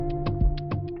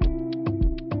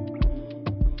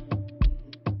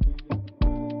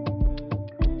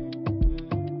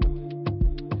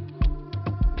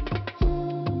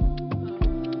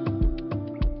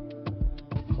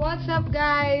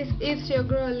guys? It's your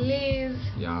girl Liz.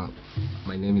 Yeah,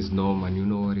 my name is Norm and you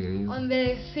know what it is. On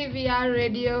the CVR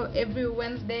radio every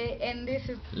Wednesday, and this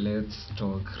is Let's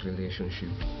talk relationship.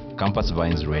 Campus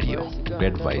Vines Radio,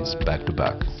 great vibes back to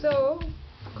back. So,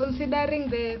 considering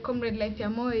the comrade life ya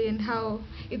Moi and how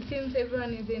it seems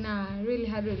everyone is in a really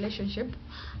hard relationship,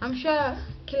 I'm sure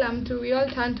kila mtu, we all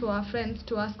turn to our friends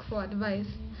to ask for advice.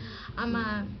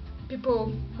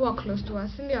 People who are close to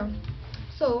us, yeah.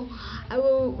 So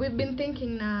we've been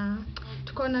thinking na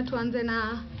tukona tuanze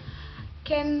na,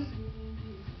 can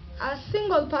a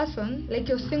single person like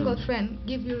your single friend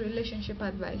give you relationship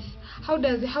advice? How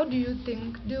do you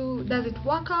think, does it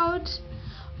work out,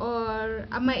 or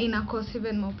am I in a cause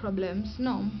even more problems?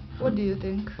 No, what do you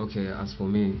think? Okay, as for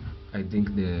me, I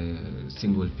think the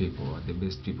single people are the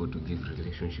best people to give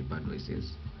relationship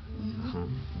advices.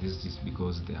 This is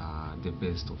because they are the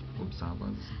best of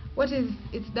observers. What is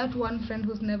it's that one friend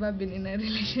who's never been in a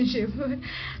relationship?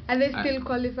 Are they still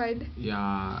qualified? Yeah,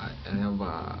 I have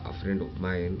a friend of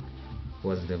mine who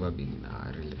has never been in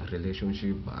a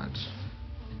relationship, but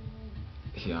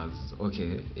he has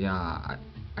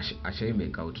I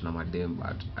make out na madem,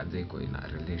 but azeko in a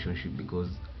relationship because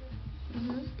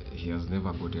he has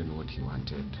never gotten what he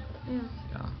wanted.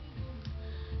 Yeah.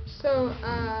 So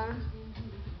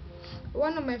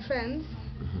one of my friends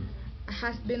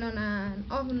has been on an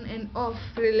on and off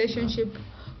relationship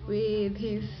with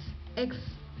his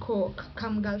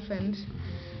girlfriend.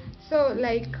 So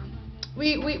like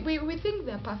we think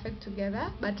they're perfect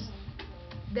together, but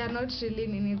they're not really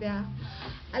nini there.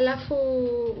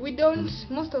 Alafu we don't,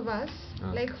 most of us,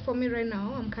 like for me right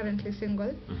now, I'm currently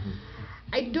single.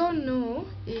 I don't know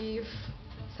if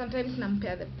sometimes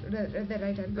nampea the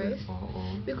right advice,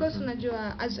 because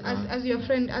unajua as your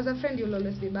friend, as a friend you'll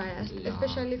always be biased,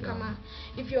 especially kama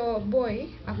if your boy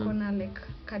akona like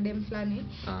kadem flani,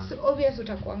 so obvious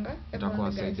utakuanga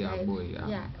side ya boy,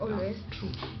 always.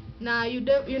 True. Now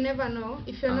you never know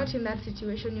if you're not in that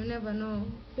situation, you never know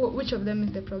which of them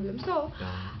is the problem. So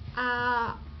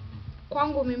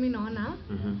kwangu mimi naona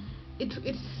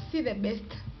it's see the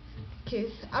best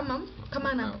case ama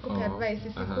kama nakupa advice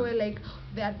isikuwe like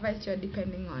the advice you're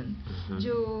depending on.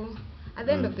 Juu at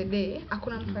the end of the day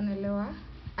hakuna mtu anaelewa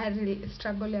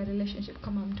struggle ya relationship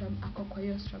kama mtu ako kwa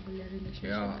hiyo struggle ya relationship.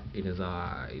 Yeah,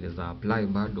 it is a apply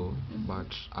bado,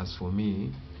 but as for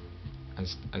me,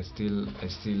 I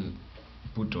still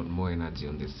put on more energy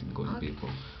on the single people.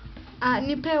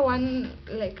 Nipe one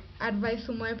like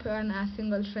advice umepewa na a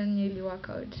single friend ili work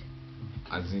out.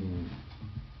 As in,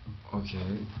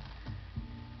 okay,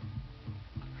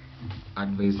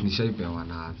 advice nishaipewa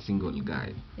na single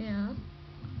guy. Yeah.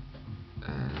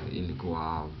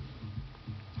 Ilikuwa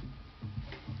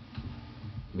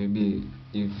maybe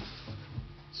if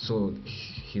so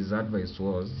his advice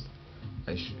was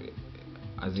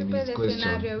as in his question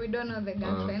scenario, we don't know the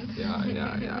girlfriend.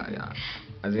 Yeah.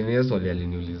 As in yes, wali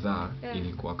aliniuliza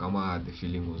ilikuwa kama the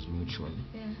feeling was mutual.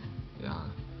 Yeah.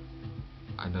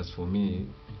 And as for me,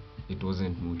 it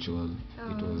wasn't mutual.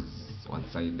 It was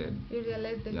one-sided. You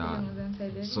realized the feeling was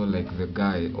one-sided. So like the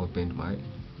guy opened my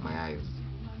eyes.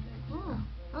 Oh,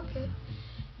 okay.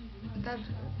 That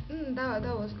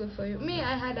was good for you. Me,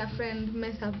 I had a friend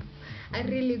mess up a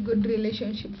really good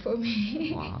relationship for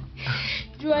me. Wow.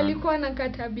 Juu alikuwa na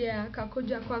katabia,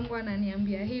 kakuja kwangu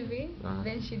ananiambia hivi,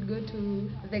 then she'd go to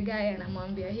the guy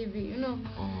anamwambia hivi, you know.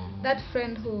 That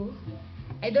friend who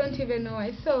I don't even know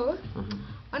I saw.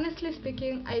 Honestly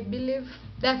speaking, I believe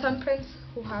there are some friends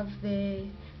who have the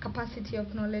capacity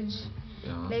of knowledge.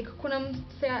 Like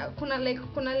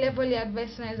kuna level ya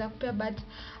advice naweza kupea, but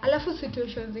alafu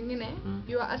situations zingine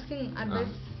you are asking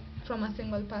advice from a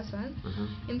single person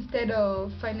instead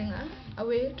of finding a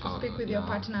way to speak with your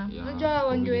partner. Unajua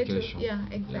wengi wetu,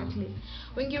 exactly.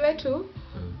 Wengi wetu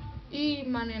hii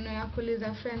maneno ya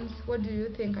kuuliza friends, what do you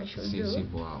think I should do?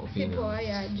 Sipo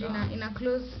ina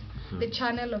close the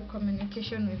channel of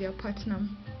communication with your partner.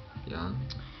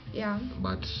 Yeah.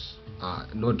 But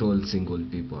not all single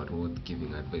people are worth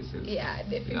giving advices. Yeah,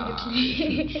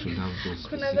 definitely. Should have those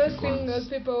Kuna those single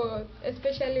people,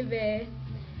 especially the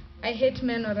I hate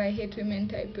men or I hate women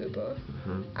type people.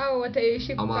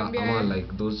 Wataishi kukwambia ama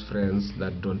like those friends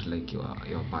that don't like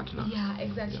your partner. Yeah,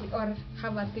 exactly. Or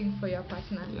have a thing for your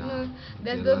partner.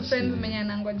 There's those friends mwenye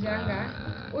anangojanga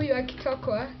huyu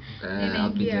akitokwa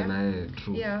inaingia.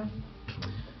 True. Yeah.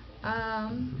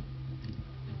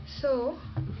 So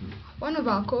one of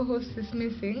our co-hosts is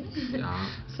missing.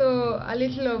 So a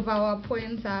little of our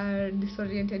points are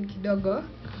disoriented kidogo.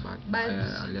 But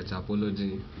aliacha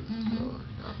apology.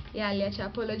 Aliacha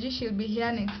apology. She'll be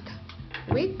here next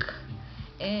week,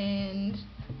 and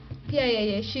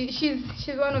Yeah.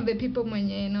 She's one of the people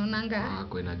mwenye naonanga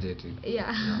ako energetic.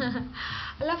 Yeah.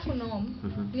 Alafu no.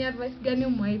 Ni advice gani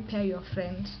umwaipea your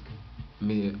friend?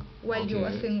 Me while you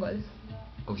were single?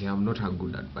 Okay, I'm not a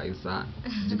good advisor.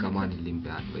 Kama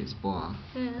nilimpea advice poa.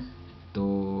 Yeah.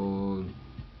 Though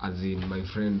as in my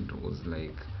friend was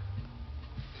like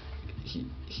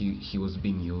he was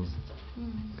being used.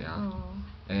 Yeah.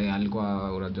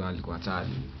 Alikuwa unajua alikuwa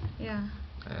chali. Yeah.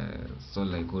 So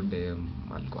like ode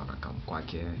alikuwa anakam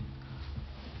kwake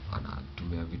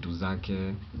anatumia vitu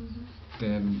zake.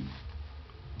 Then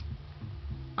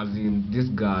as in this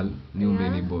girl knew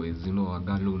many boys, you know, a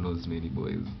girl who knows many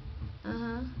boys.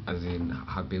 As in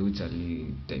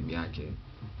hapeuchali time yake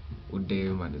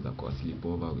udem anaweza kuwa sleep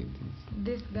over with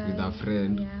this guy, with a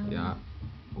friend. Yeah,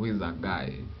 who is a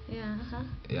guy.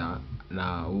 Yeah,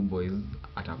 na who boys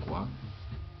atakuwa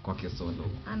kwake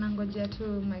solo, anangojea tu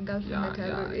my girlfriend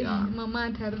atarudi. Mama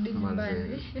atarudi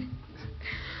nyumbani.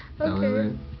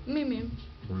 Okay. Mimi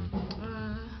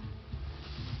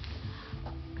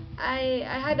I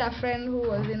had a friend who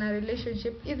was in a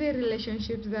relationship. Hizi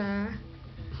relationships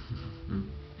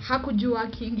hakujua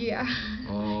akiingia.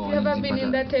 You ever been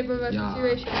in that type of a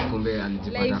situation? Kumbe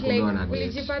alijipata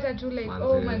ulijipata tu like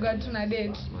oh my god tuna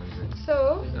date.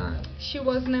 So she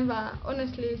was never,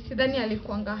 honestly sidhani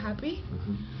alikuanga happy.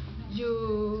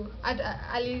 You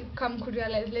ali come to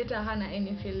realize later hana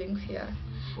any feelings here.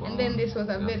 And then this was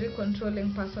a very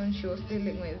controlling person she was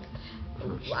dealing with.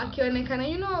 Akionekana,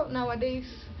 you know, nowadays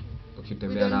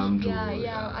ukitembea na mtu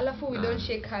alafu we don't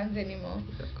shake hands anymore.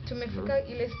 Tumefika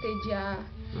ile stage ya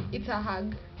it's a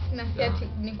hug. Sina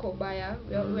niko baya.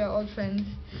 We are all friends.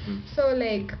 So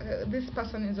like this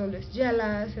person is always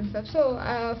jealous and stuff. So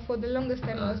for the longest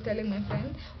time I was telling my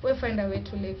friend we'll find a way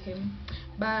to leave him.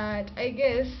 But I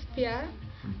guess pia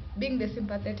being the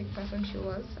sympathetic person she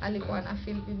was, alikuwa na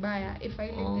feel vibaya if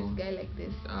I leave this guy like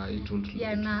this. It won't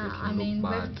I mean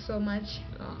invest so much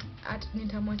at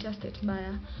nitamwacha state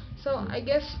mbaya. So I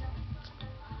guess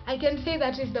I can say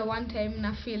that is the one time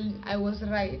na feel I was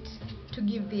right to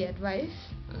give the advice.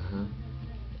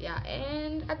 Yeah,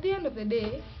 and at the end of the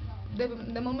day,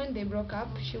 the moment they broke up,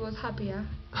 she was happier.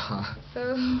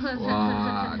 So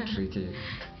wow, tricky.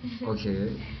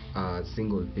 Okay,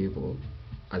 single people,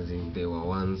 as in they were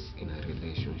once in a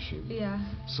relationship. Yeah.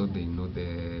 So they know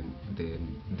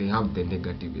they have the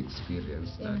negative experience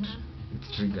that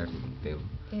it's triggering them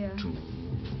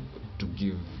to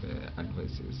give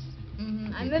advices.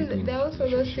 And then there are also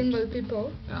those single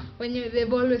people when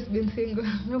they've always been single.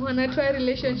 Wanna try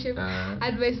relationship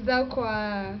advice zao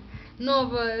kwa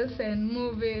novels and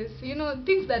movies, you know,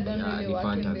 things that don't really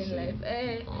work in real life.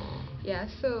 Yeah,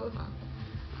 so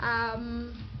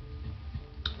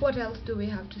what else do we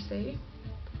have to say?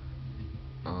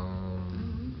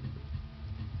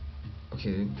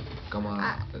 Okay,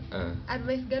 kama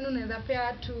advice gani unaweza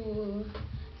pea to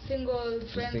single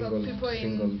friends of people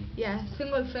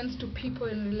single friends to people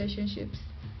in relationships?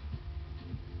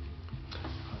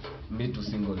 Me to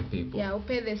single people. Yeah,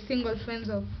 upe the single friends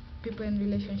of people in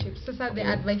relationships. So the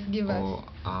advice givers.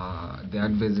 The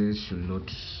advices should not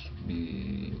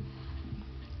be,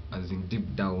 as in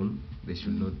deep down, they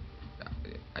should not,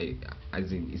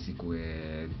 as in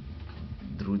isikwe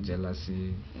through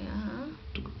jealousy,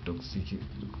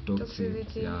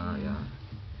 toxicity. Yeah.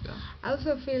 I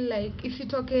also feel like if you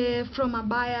talk from a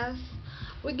bias,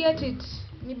 we get it.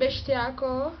 Ni beshte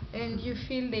yako and you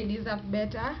feel they deserve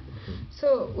better.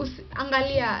 So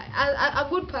angalia a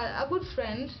good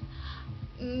friend,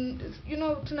 you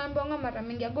know, tunaambiwa mara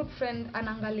mingi a good friend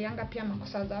anaangalianga pia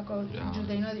makosa zako juu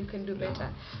they know you can do better.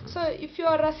 So if you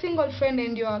are a single friend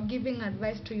and you are giving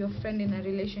advice to your friend in a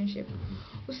relationship,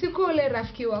 usiku ule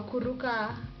rafiki wa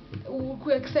kuruka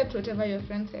ku accept whatever your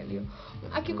friend tell you.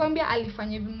 Akikwambia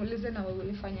alifanya hivi, muulize na wewe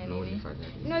ulifanya nini.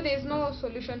 You know, there is no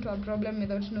solution to a problem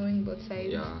without knowing both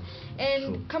sides.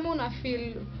 And kama una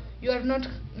feel you are not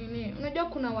unajua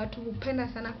kuna watu hupenda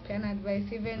sana kupeana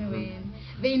advice even when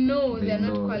they know they are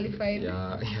not qualified.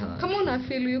 Kama una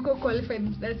feel yuko qualified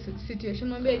in that situation,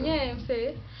 mwambie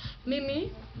mse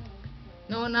mimi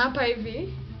naona hapa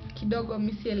hivi kidogo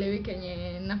misielewi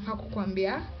kenye nafaa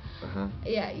kukwambia.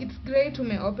 Yeah, it's great to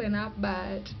open up,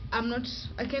 but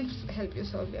I can't help you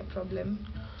solve your problem.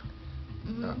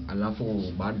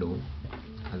 Alafu bado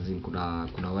azin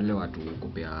kuna wale watu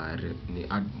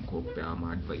kupea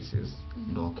ma advices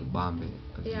ndo wakubambe.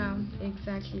 Yeah,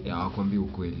 exactly. Yeah, wakwambie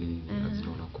ukweli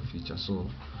azinaona kuficha. So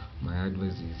my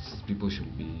advice is people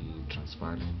should be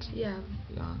transparent.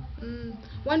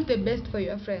 Want the best for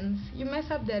your friends. You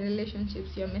mess up their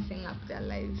relationships, you're messing up their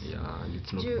lives. Yeah, and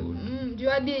it's not good.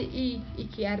 Juadi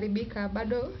ikiharibika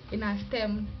bado ina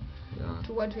stem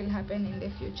to what will happen in the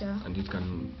future. And it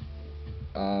can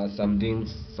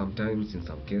sometimes in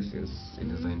some cases it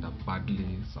is end up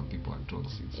badly. Some people are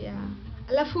toxic.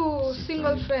 Alafu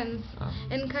single friends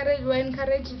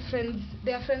encourage friends,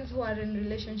 their friends who are in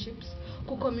relationships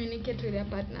to communicate with their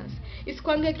partners.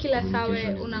 Isikwange kila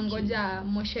sawe unangoja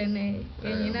moshene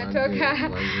yenye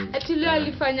inatoka ati leo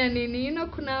alifanya nini,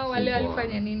 kuna wale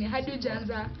walifanya nini hadi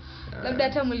ujanza labda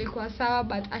hata mlikuwa sawa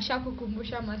but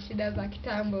ashakukumbusha mashida za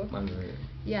kitambo.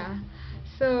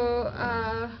 So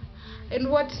and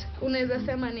what unaweza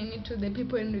sema nini to the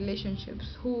people in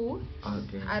relationships who are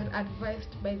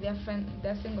advised by their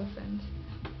single friends?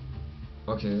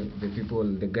 Okay, the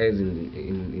guys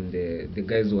the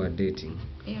guys who are dating,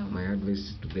 my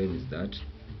advice to them is that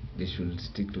they should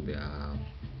stick to their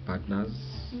partners.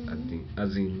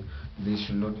 As in they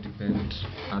should not depend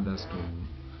others to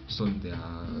solve their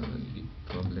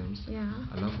problems.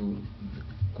 Alafu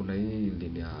kuna hii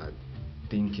linear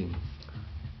thinking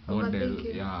model,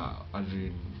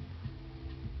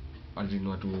 as in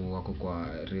watu wako kwa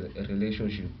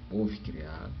relationship ufikiria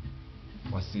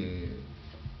wasi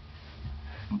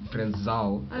friends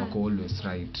zao wako always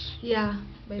right.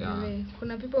 By the way,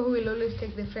 kuna people who will always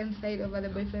take the friend side over the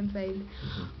boyfriend side.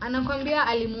 Anakwambia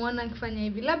alimuona akifanya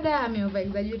hivi, labda ame over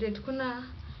exaggerate. Kuna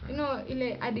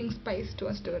ile adding spice to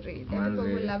a story. The people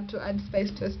who love to add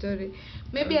spice to a story.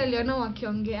 Maybe aliona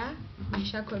wakiongea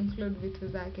aisha conclude vitu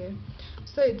zake.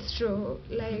 So it's true,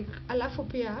 like alafu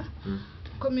pia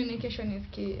communication is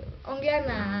key. Ongea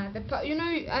na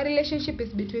a relationship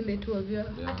is between the two of you.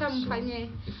 Hata mfanye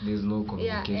if there's no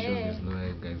communication, there's no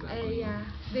way guys are going.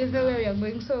 There's no way we are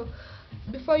going. So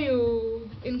before you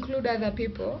include other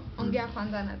people, ongea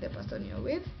kwanza na the person you're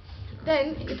with.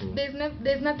 Then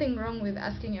there's nothing wrong with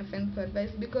asking your friends for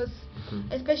advice, because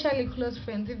especially close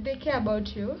friends, if they care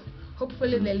about you,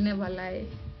 hopefully they'll never lie.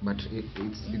 But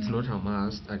it's not a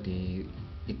must that it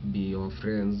be your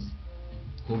friends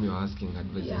whom you're asking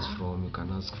advice from. You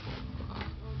can ask from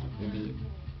maybe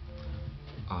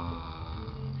a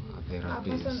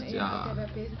therapist, a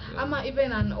therapist. Ama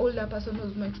even an older person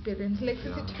who's more experienced. Like if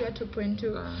you were to point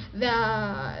to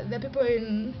the people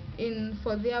in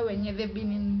for there when they've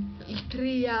been in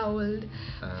 3-year-old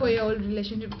 4-year-old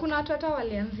relationship. Kuna watu hata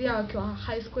walianzia wakiwa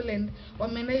high school and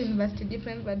wameenda university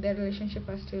different, but their relationship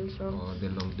are still strong. Or the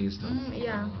long distance.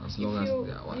 As long as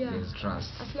there's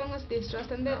trust. As long as there's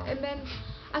trust, and then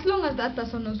as long as that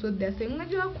person knows what they're saying.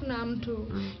 Unajua kuna mtu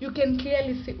you can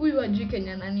clearly see huyu ajui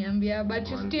Kenya ananiambia,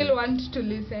 but you still want to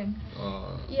listen.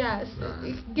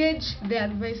 Gauge the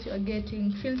advice you are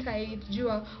getting, filter it,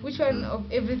 jua which one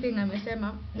of everything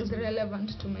amesema is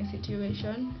relevant to my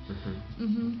situation.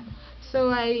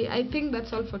 So I think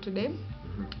that's all for today.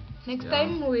 Next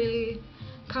time we'll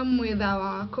come with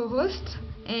our co-host,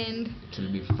 and it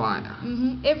will be fire.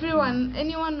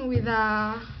 Anyone with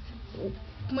a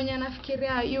mwenye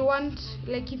anafikiria you want,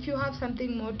 like if you have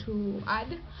something more to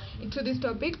add into this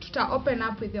topic, tuta open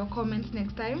up with your comments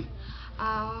next time.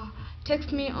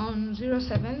 Text me on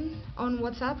 07 on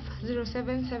WhatsApp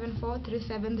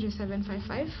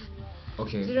 0774373755.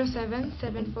 Okay.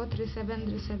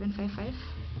 0774373755.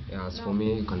 As for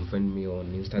me, you can find me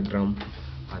on Instagram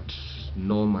at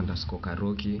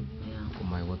norm_karaoke.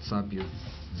 My WhatsApp is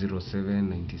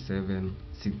 0797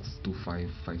 625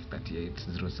 538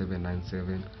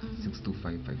 0797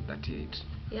 625 538.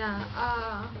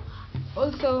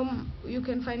 Also you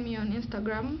can find me on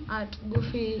Instagram at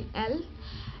goofyl.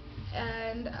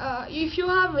 And if you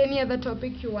have any other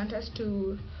topic you want us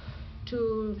to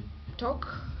talk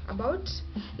about,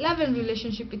 love and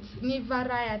relationship, it's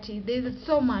variety. There's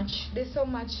so much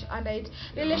under it.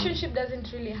 Relationship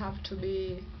doesn't really have to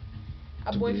be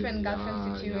a boyfriend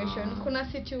girlfriend situation. Kuna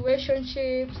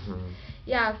situationships.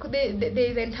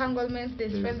 There's entanglements,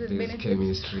 there's friends with benefits.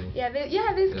 Chemistry.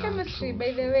 There's chemistry.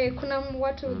 By the way, kuna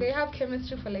watu they have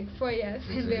chemistry for like 4 years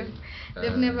and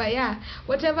they've never.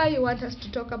 Whatever you want us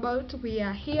to talk about, we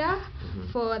are here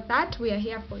for that. We are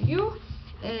here for you,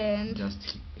 and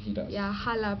just hit us.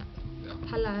 Holla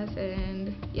us,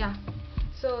 and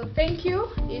so thank you.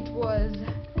 It was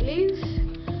Liz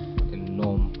and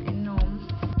Norm.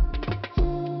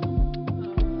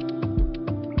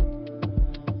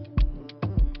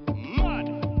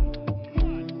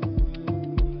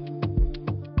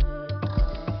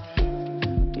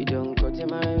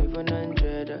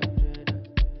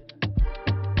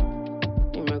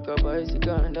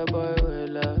 Boy,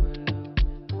 well,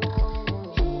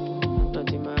 not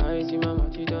in my eyes, in my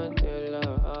mouth, you don't tell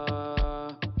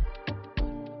her.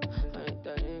 I ain't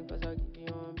dying 'cause I